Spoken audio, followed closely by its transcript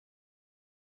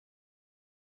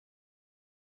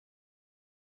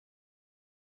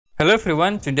Hello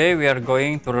everyone, today we are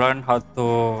going to learn how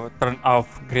to turn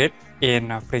off grid in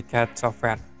FreeCAD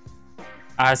software.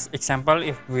 As example,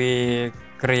 if we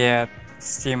create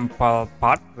simple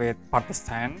part with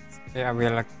partisans, I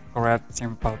will create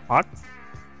simple part.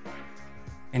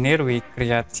 In here we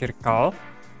create circle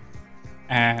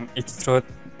and extrude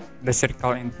the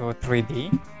circle into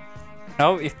 3D.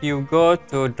 Now if you go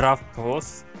to draft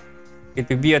tools, it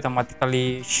will be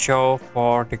automatically show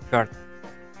for the grid.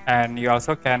 And you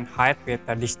also can hide with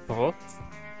this tool.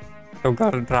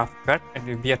 Toggle draft grid and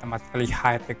it will be automatically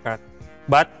hide the grid.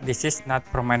 But this is not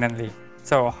permanently.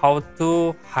 So how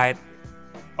to hide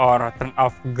or turn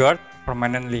off grid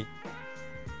permanently?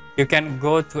 You can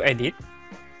go to edit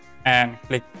and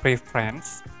click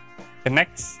preference. The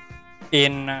next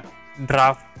in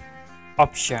draft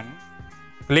option,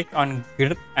 click on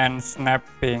grid and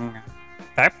snapping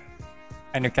tab,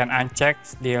 and you can uncheck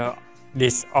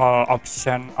this all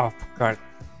option of grid.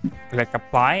 Click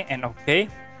apply and OK.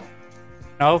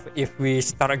 Now if we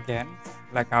start again,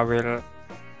 like I will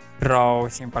draw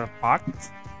simple parts.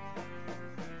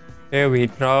 Here we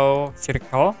draw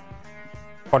circle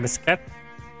for the sketch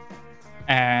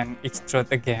and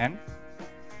extrude again.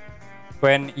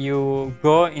 When you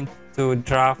go into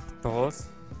draft tools,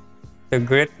 the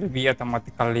grid will be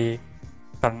automatically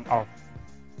turned off.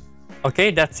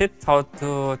 Okay, that's it, how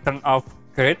to turn off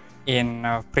grid in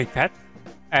FreeCAD.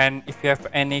 And if you have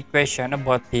any question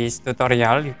about this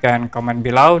tutorial, you can comment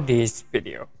below this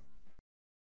video.